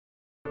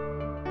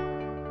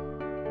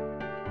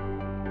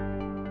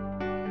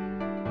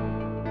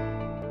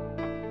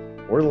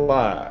We're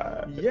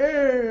live.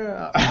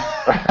 Yeah!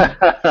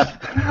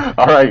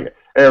 All right.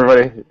 Hey,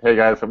 everybody. Hey,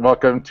 guys.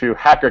 Welcome to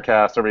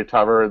HackerKas, where we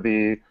cover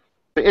the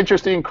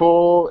interesting,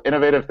 cool,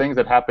 innovative things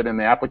that happen in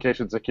the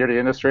application security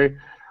industry.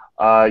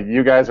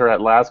 You guys are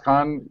at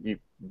LASCON. You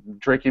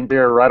drinking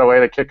beer right away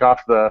to kick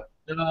off the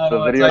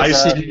video. I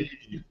see.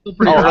 It's still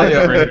pretty early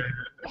over here.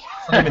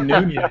 It's not even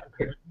noon yet.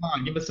 Come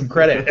on, give us some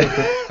credit.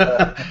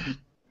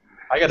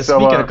 I got to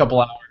speak in a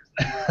couple hours.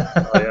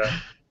 Yeah.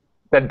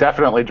 Then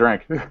definitely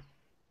drink.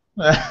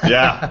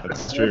 Yeah,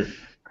 that's true.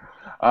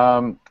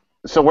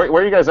 So where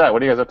are you guys at?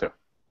 What are you guys up to?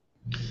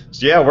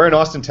 So yeah, we're in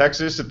Austin,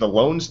 Texas at the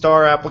Lone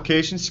Star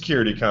Application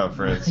Security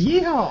Conference.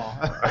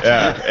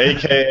 Yeah,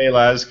 aka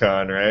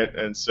LASCON, right?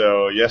 And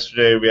so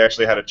yesterday we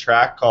actually had a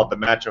track called the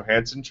Matt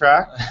Johansen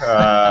track.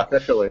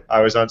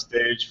 I was on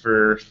stage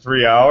for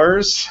 3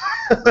 hours.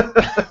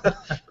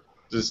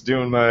 Just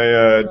doing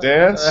my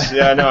dance.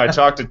 Yeah, no, I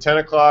talked at 10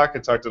 o'clock, I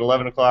talked at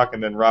 11 o'clock,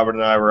 and then Robert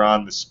and I were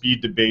on the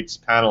Speed Debates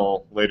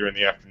panel later in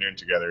the afternoon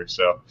together.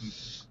 So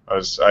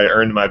I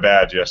earned my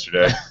badge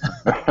yesterday.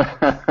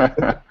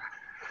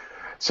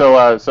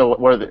 So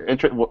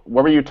what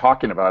were you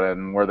talking about,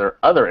 and were there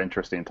other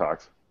interesting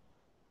talks?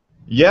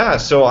 Yeah,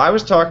 so I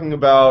was talking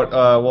about,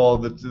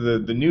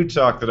 the new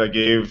talk that I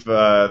gave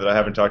that I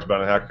haven't talked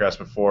about in HackerKas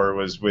before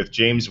was with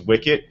James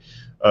Wickett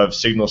of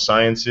Signal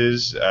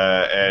Sciences,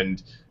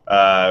 and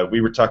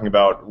we were talking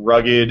about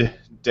rugged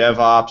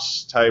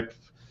DevOps type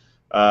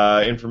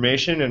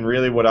information, and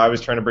really what I was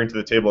trying to bring to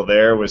the table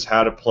there was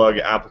how to plug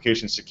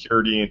application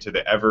security into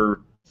the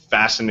ever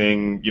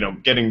fascinating,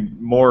 getting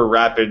more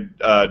rapid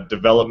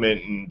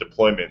development and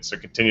deployment. So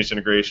continuous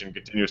integration,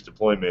 continuous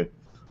deployment.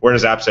 Where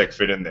does AppSec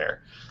fit in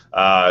there?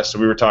 So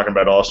we were talking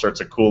about all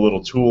sorts of cool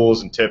little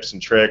tools and tips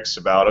and tricks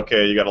about,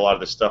 okay, you got a lot of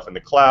this stuff in the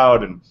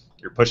cloud and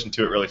you're pushing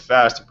to it really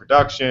fast in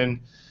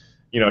production.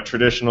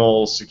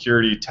 Traditional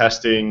security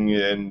testing,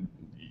 and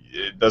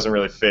it doesn't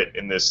really fit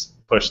in this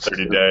push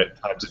 30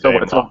 times a day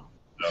model.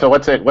 So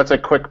what's a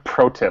quick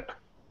pro tip?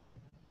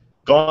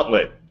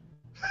 Gauntlet.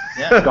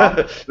 Yeah.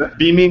 Gauntlet.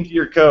 Be mean to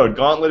your code.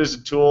 Gauntlet is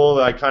a tool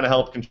that I kind of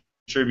help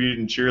contribute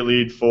and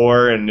cheerlead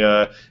for, and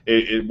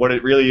what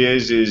it really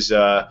is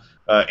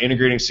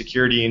integrating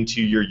security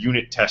into your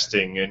unit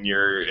testing and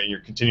your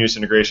continuous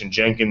integration,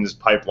 Jenkins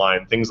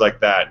pipeline, things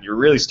like that. You're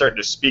really starting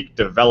to speak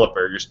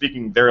developer. You're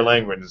speaking their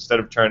language instead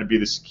of trying to be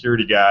the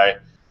security guy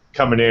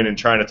coming in and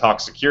trying to talk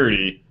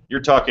security.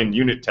 You're talking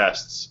unit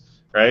tests,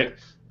 right?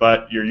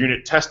 But you're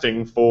unit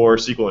testing for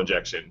SQL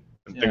injection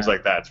and things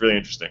like that. It's really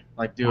interesting.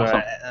 Like do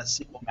a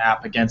SQL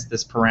map against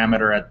this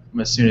parameter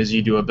as soon as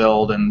you do a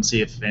build and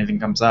see if anything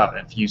comes up.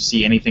 If you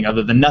see anything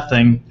other than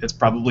nothing, it's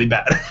probably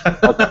bad.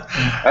 Okay.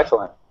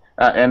 Excellent.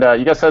 And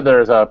you guys said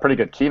there's a pretty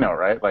good keynote,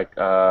 right? Like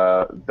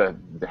the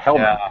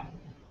Hellman.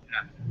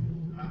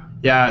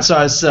 Yeah.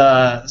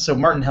 So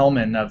Martin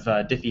Hellman of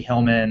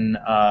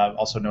Diffie-Hellman,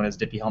 also known as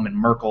Diffie-Hellman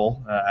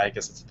Merkle, I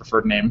guess it's the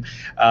preferred name,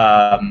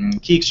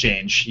 Key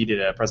Exchange. He did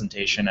a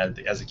presentation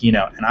as a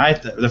keynote, and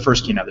the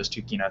first keynote. There's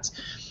two keynotes,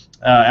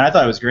 and I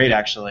thought it was great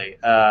actually.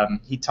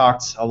 He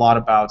talked a lot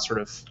about sort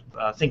of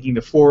thinking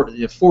the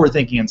forward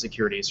thinking in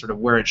security, sort of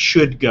where it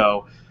should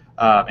go.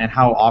 And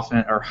how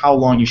often or how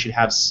long you should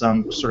have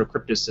some sort of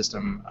crypto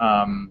system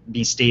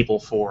be stable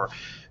for.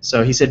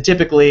 So he said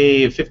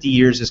typically 50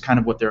 years is kind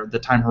of what the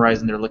time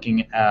horizon they're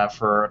looking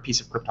for a piece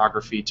of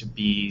cryptography to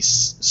be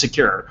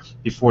secure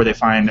before they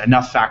find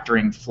enough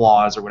factoring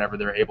flaws or whatever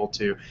they're able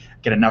to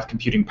get enough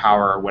computing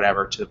power or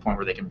whatever to the point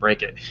where they can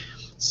break it.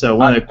 So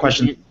one of the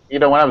questions...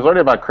 when I was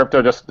learning about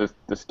crypto, just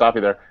to stop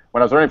you there,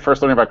 when I was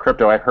first learning about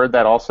crypto, I heard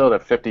that also, the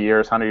 50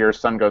 years, 100 years,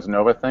 sun goes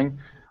nova thing.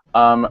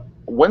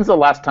 When's the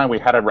last time we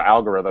had an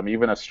algorithm,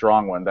 even a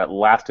strong one, that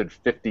lasted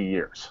 50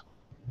 years?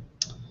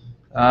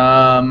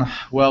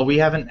 Well, we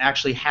haven't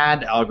actually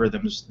had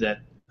algorithms that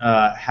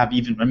have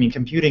even,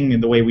 computing in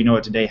the way we know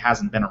it today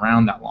hasn't been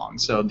around that long.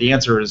 So the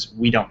answer is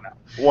we don't know.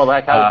 Well,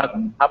 like how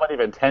about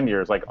even 10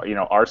 years, like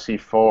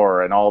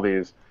RC4 and all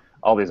these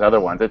other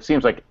ones? It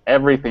seems like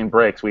everything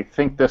breaks. We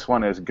think this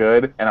one is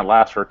good, and it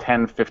lasts for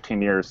 10,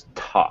 15 years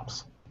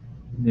tops.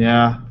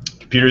 Yeah.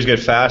 Computers get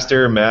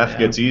faster, math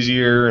gets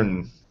easier,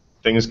 and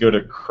things go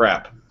to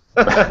crap.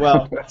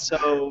 Well,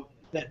 so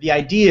the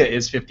idea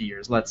is 50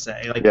 years, let's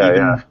say. Like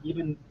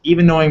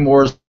even knowing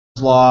Moore's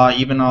law,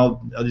 even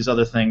all these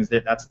other things,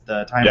 that's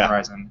the time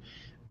horizon.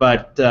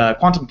 But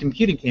quantum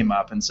computing came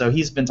up, and so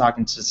he's been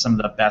talking to some of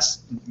the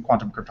best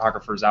quantum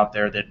cryptographers out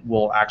there that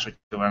will actually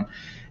do him,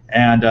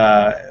 and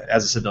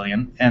as a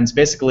civilian. And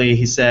basically,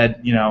 he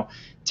said,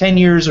 10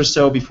 years or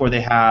so before they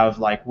have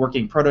like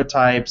working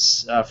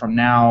prototypes from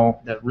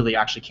now that really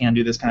actually can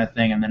do this kind of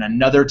thing, and then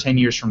another 10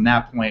 years from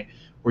that point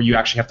where you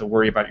actually have to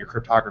worry about your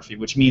cryptography,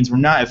 which means we're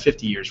not at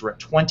 50 years, we're at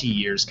 20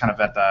 years, kind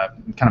of at the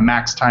kind of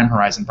max time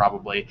horizon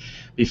probably,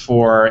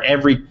 before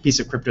every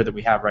piece of crypto that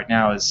we have right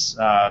now is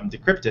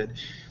decrypted.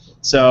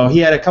 So he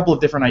had a couple of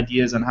different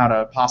ideas on how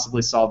to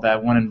possibly solve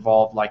that. One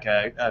involved like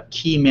a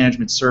key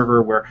management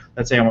server where,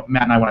 let's say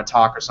Matt and I want to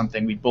talk or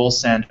something, we both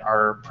send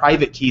our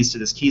private keys to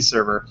this key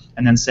server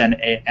and then send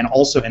and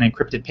also an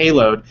encrypted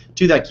payload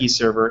to that key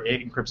server.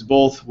 It encrypts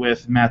both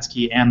with Matt's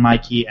key and my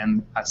key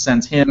and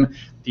sends him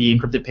the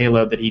encrypted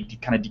payload that he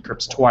kind of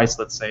decrypts twice,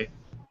 let's say.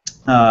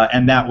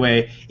 And that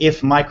way,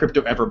 if my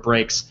crypto ever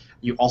breaks,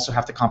 you also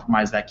have to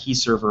compromise that key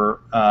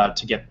server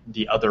to get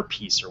the other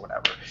piece or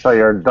whatever. So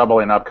you're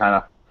doubling up, kind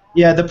of.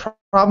 Yeah, the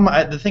problem,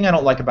 the thing I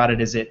don't like about it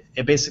is it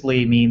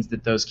basically means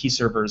that those key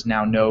servers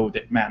now know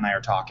that Matt and I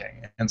are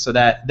talking, and so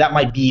that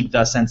might be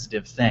the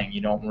sensitive thing.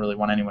 You don't really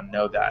want anyone to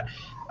know that.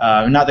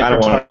 Not that I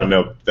don't want to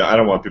know. I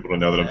don't want people to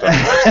know that I'm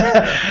talking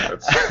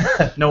about.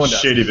 That's no one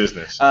does. Shady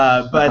business.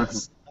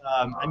 But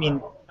I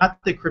mean,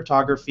 not that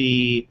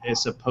cryptography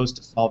is supposed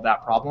to solve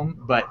that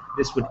problem, but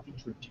this would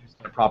introduce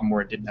a problem where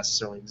it didn't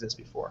necessarily exist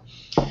before.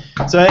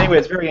 So anyway,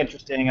 it's very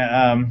interesting.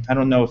 I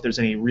don't know if there's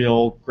any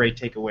real great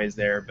takeaways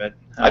there, but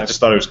I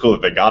just thought it was cool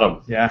that they got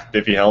him. Yeah,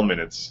 Diffie Hellman,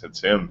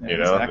 it's him. Yeah, you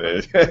know,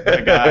 exactly.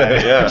 The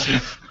guy. Yeah.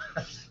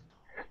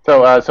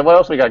 So what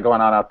else we got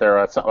going on out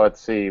there?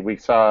 Let's see. We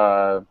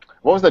saw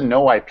what was the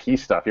no IP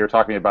stuff you were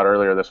talking about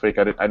earlier this week?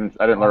 I didn't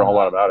learn a whole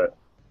lot about it.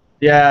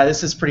 Yeah,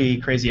 this is pretty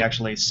crazy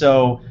actually.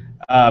 So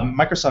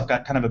Microsoft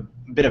got kind of a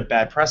bit of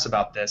bad press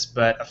about this,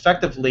 but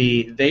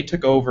effectively they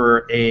took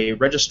over a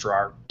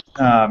registrar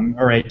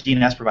or a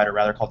DNS provider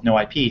rather called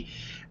NoIP.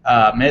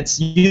 And it's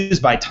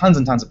used by tons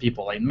and tons of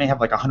people. It may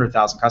have like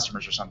 100,000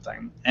 customers or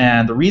something.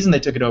 And the reason they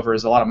took it over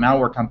is a lot of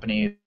malware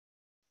companies,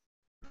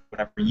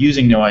 whatever,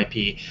 using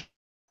NoIP,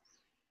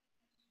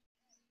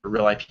 a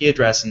real IP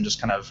address, and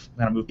just kind of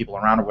move people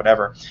around or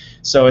whatever.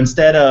 So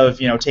instead of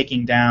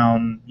taking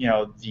down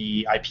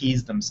the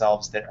IPs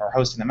themselves that are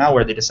hosting the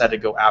malware, they decided to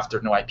go after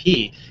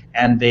NoIP,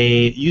 and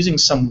they, using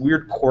some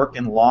weird quirk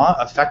in law,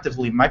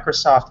 effectively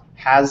Microsoft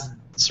has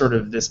sort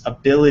of this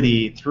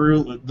ability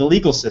through the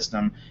legal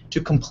system to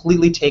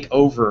completely take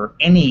over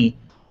any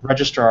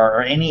registrar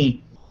or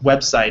any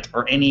website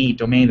or any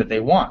domain that they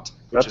want,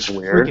 which That's is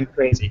weird. freaking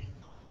crazy.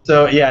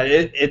 So yeah,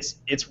 it's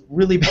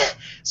really bad.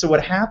 So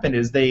what happened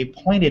is they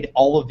pointed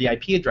all of the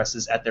IP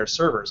addresses at their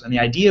servers, and the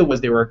idea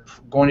was they were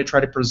going to try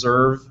to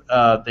preserve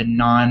the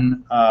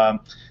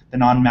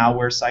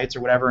non-malware sites or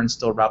whatever, and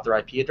still route their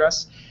IP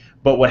address.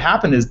 But what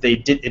happened is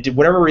it did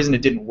whatever reason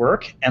it didn't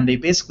work, and they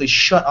basically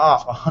shut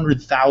off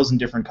 100,000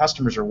 different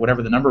customers or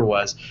whatever the number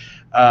was.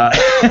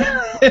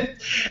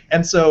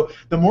 And so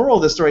the moral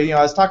of the story,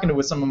 I was talking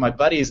with some of my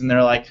buddies, and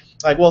they're like,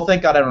 well,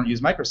 thank God I don't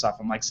use Microsoft.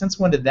 I'm like, since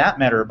when did that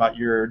matter about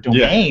your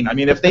domain? Yeah. I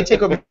mean, if they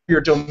take over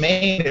your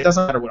domain, it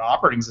doesn't matter what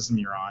operating system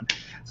you're on.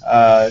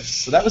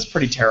 So that was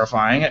pretty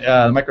terrifying.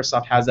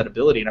 Microsoft has that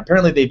ability, and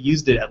apparently they've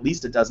used it at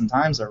least a dozen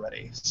times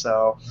already.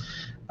 So.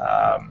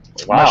 I'm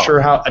not sure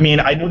how. I mean,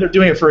 I know they're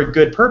doing it for a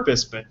good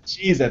purpose, but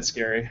geez, that's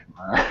scary.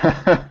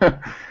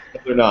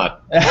 They're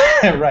not.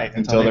 Right.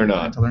 Until they're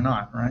not. Until they're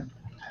not. Right.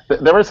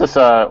 There was this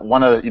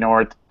one of when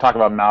we're talking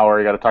about malware,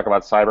 you got to talk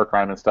about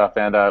cybercrime and stuff.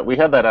 And we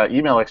had that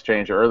email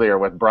exchange earlier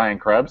with Brian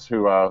Krebs,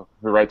 who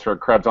writes for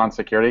Krebs on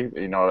Security.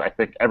 I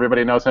think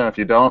everybody knows him. If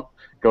you don't,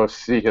 go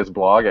see his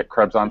blog at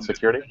Krebs on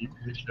Security.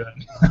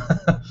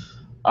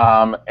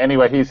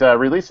 Anyway, he's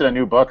releasing a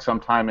new book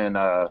sometime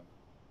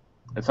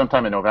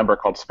in November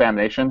called Spam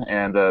Nation,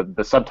 and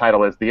the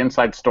subtitle is "The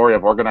Inside Story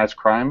of Organized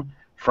Crime: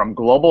 From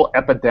Global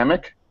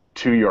Epidemic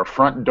to Your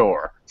Front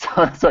Door."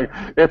 So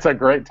it's a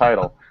great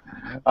title.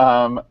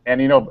 And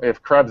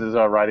if Krebs is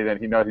writing it,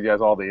 he knows he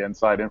has all the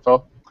inside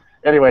info.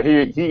 Anyway,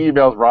 he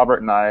emails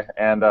Robert and I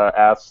and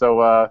asks,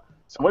 so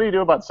what do you do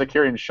about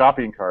securing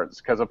shopping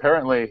carts? Because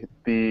apparently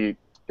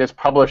his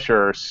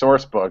publisher,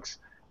 Sourcebooks,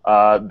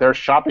 their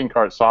shopping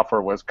cart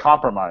software was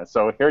compromised.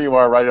 So here you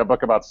are writing a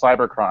book about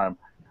cybercrime,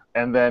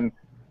 and then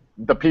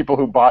the people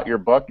who bought your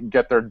book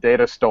get their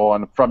data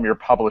stolen from your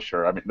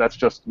publisher. I mean, that's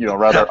just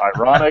rather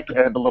ironic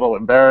and a little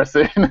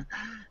embarrassing.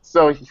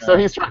 So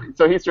he's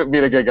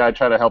being a good guy,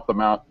 trying to help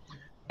them out,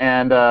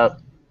 and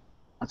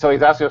so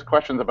he's asking us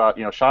questions about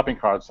shopping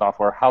cart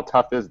software. How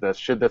tough is this?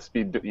 Should this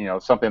be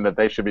something that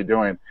they should be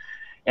doing?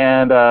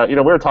 And we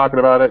were talking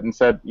about it and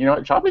said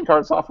shopping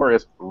cart software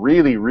is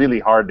really, really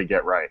hard to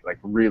get right, like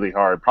really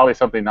hard. Probably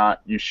something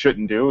you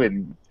shouldn't do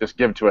and just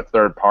give to a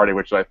third party,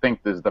 which I think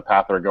is the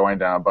path they're going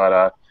down. But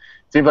it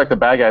seems like the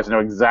bad guys know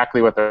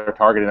exactly what they're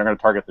targeting. They're going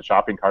to target the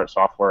shopping cart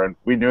software, and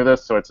we knew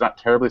this, so it's not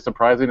terribly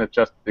surprising. It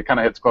kind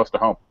of hits close to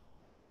home.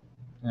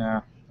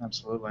 Yeah,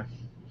 absolutely.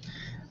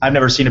 I've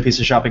never seen a piece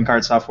of shopping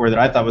cart software that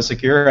I thought was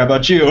secure. How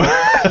about you?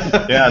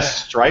 Yeah,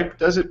 Stripe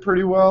does it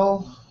pretty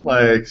well.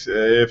 Like,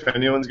 if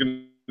anyone's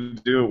going to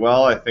do it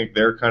well, I think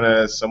they're kind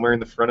of somewhere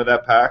in the front of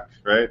that pack,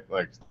 right?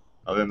 Like,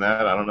 other than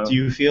that, I don't know. Do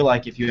you feel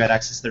like if you had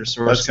access to their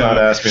source code...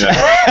 Let's not ask me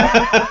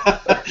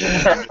that.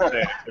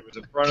 If it was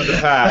in front of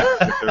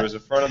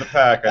the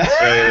pack, I'd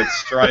say that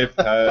Stripe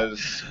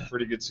has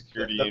pretty good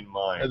security in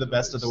mind. They're the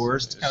best of the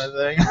worst kind of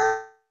thing.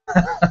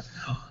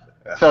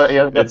 So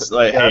yeah, it's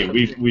like, hey,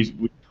 we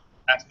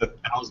test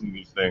 1,000 of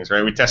these things,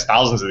 right? We test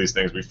thousands of these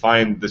things. We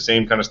find the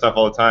same kind of stuff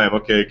all the time.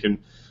 Okay, can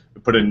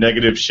put a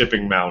negative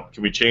shipping mount?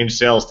 Can we change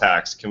sales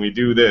tax? Can we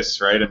do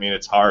this, right? I mean,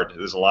 it's hard.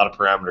 There's a lot of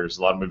parameters,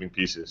 a lot of moving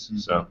pieces.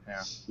 So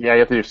yeah, you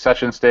have to do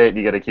session state.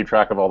 You got to keep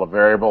track of all the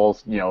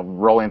variables. You know,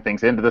 rolling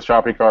things into the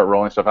shopping cart,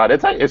 rolling stuff out.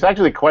 It's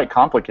actually quite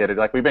complicated.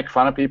 Like, we make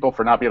fun of people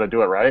for not being able to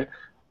do it right.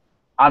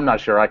 I'm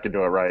not sure I could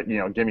do it right. You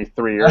know, give me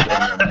 3 years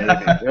and then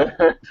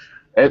maybe.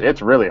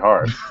 It's really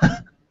hard.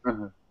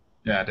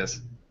 Yeah, it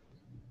is.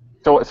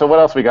 So what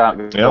else we got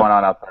going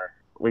on out there?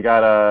 We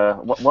got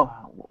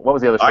what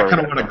was the other story? I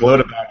kind of want to gloat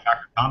about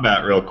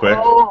HackerKombat real quick.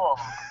 Oh,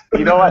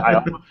 you know what? I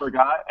almost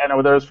forgot,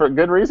 and there's for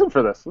good reason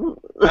for this. Go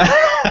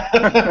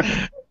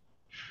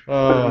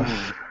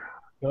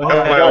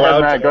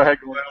ahead, Matt. Go ahead.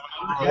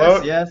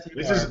 Yes.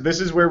 This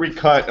is where we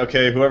cut.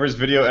 Okay, whoever's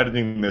video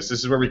editing this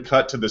is where we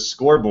cut to the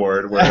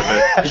scoreboard where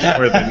the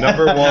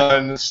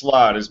 #1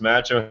 slot is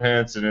Matt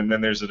Johansen, and then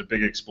there's a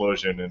big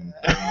explosion, and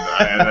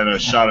then a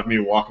shot of me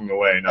walking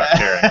away, not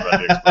caring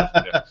about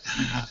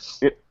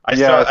the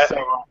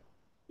explosion.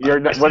 You're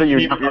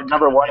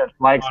 #1 in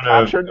flags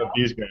captured? Of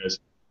these guys.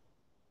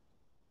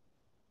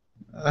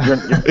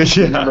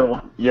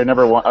 You're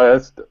number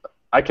one.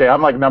 Okay,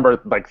 I'm like number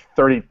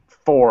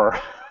 34.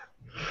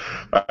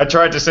 I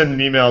tried to send an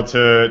email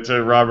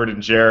to Robert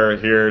and Jer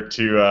here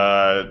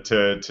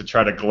to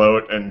try to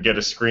gloat and get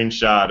a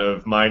screenshot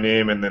of my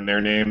name and then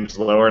their names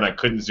lower, and I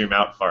couldn't zoom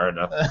out far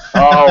enough.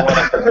 Oh,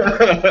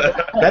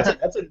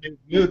 that's a new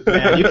move,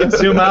 man. You can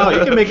zoom out.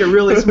 You can make it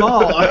really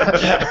small.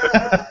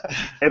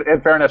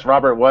 In fairness,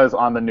 Robert was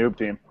on the noob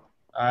team.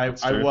 I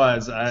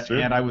was,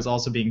 and I was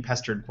also being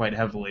pestered quite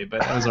heavily, but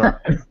that was all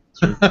right.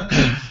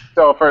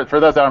 So for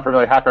those that aren't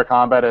familiar,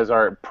 HackerKombat is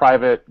our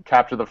private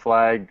capture the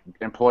flag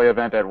employee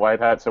event at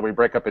WhiteHat. So we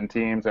break up in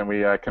teams and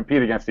we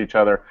compete against each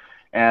other.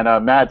 And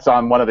Matt's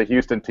on one of the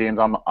Houston teams.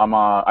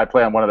 I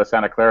play on one of the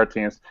Santa Clara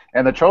teams.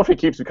 And the trophy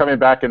keeps coming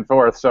back and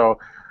forth. So,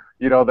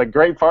 you know, the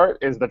great part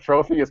is the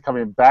trophy is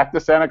coming back to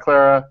Santa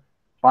Clara.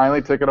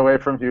 Finally took it away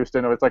from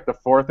Houston. It was like the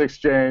 4th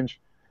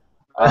exchange.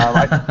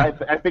 I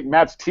think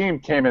Matt's team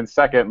came in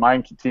 2nd. My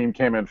team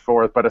came in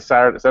 4th, but a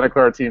Santa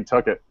Clara team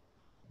took it.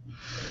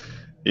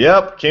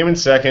 Yep, came in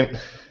 2nd.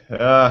 And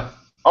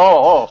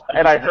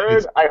I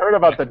heard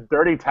about the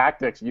dirty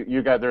tactics.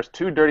 You guys, there's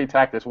 2 dirty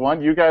tactics.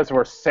 One, you guys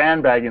were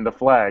sandbagging the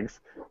flags.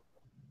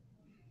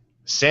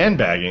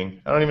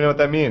 Sandbagging? I don't even know what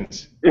that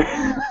means.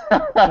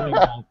 At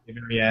the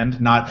very end,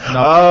 not.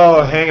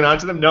 Oh, hanging on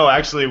to them? No,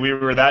 actually, we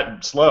were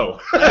that slow.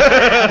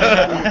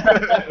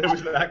 It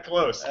was that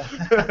close.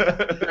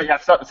 Yeah,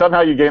 somehow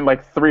you gained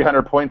like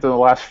 300 points in the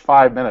last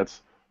 5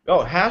 minutes.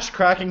 Oh, hash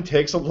cracking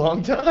takes a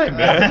long time,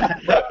 man.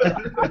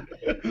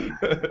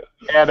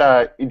 And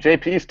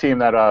JP's team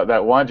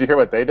that won, did you hear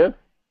what they did?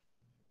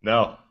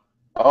 No.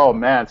 Oh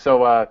man,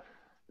 so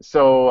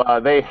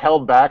they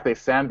held back, they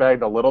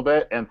sandbagged a little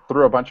bit and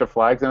threw a bunch of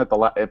flags in at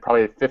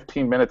probably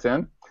 15 minutes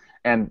in,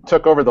 and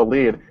took over the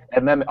lead.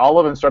 And then all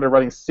of them started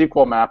running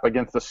SQL map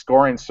against the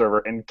scoring server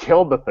and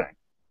killed the thing.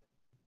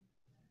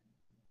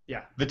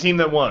 Yeah. The team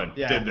that won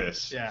did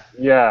this.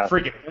 Yeah.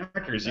 Freaking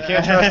hackers. You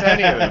can't trust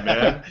any of them,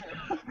 man.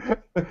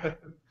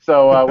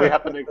 So we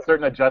have to make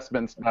certain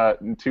adjustments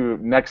to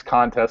next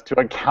contest to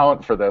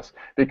account for this,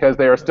 because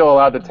they are still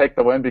allowed to take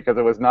the win because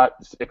it was not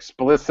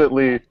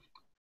explicitly,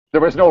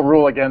 there was no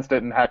rule against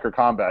it in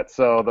HackerKombat.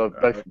 So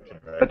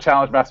the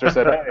challenge master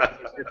said, hey,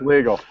 it's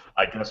legal.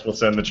 I guess we'll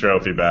send the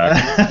trophy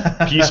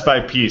back. Piece by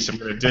piece. I'm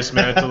going to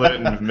dismantle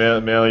it and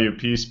mail you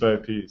piece by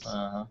piece.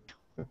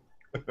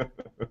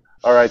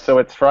 All right, so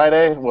it's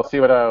Friday. We'll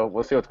see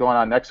what's going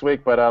on next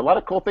week. But a lot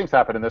of cool things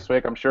happening this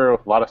week. I'm sure a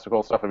lot of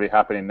cool stuff will be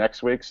happening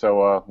next week.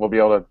 So we'll be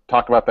able to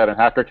talk about that in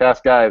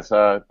HackerKas, guys.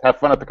 Have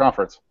fun at the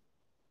conference.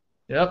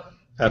 Yep.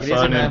 Have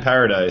fun in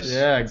paradise.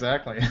 Yeah,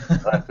 exactly.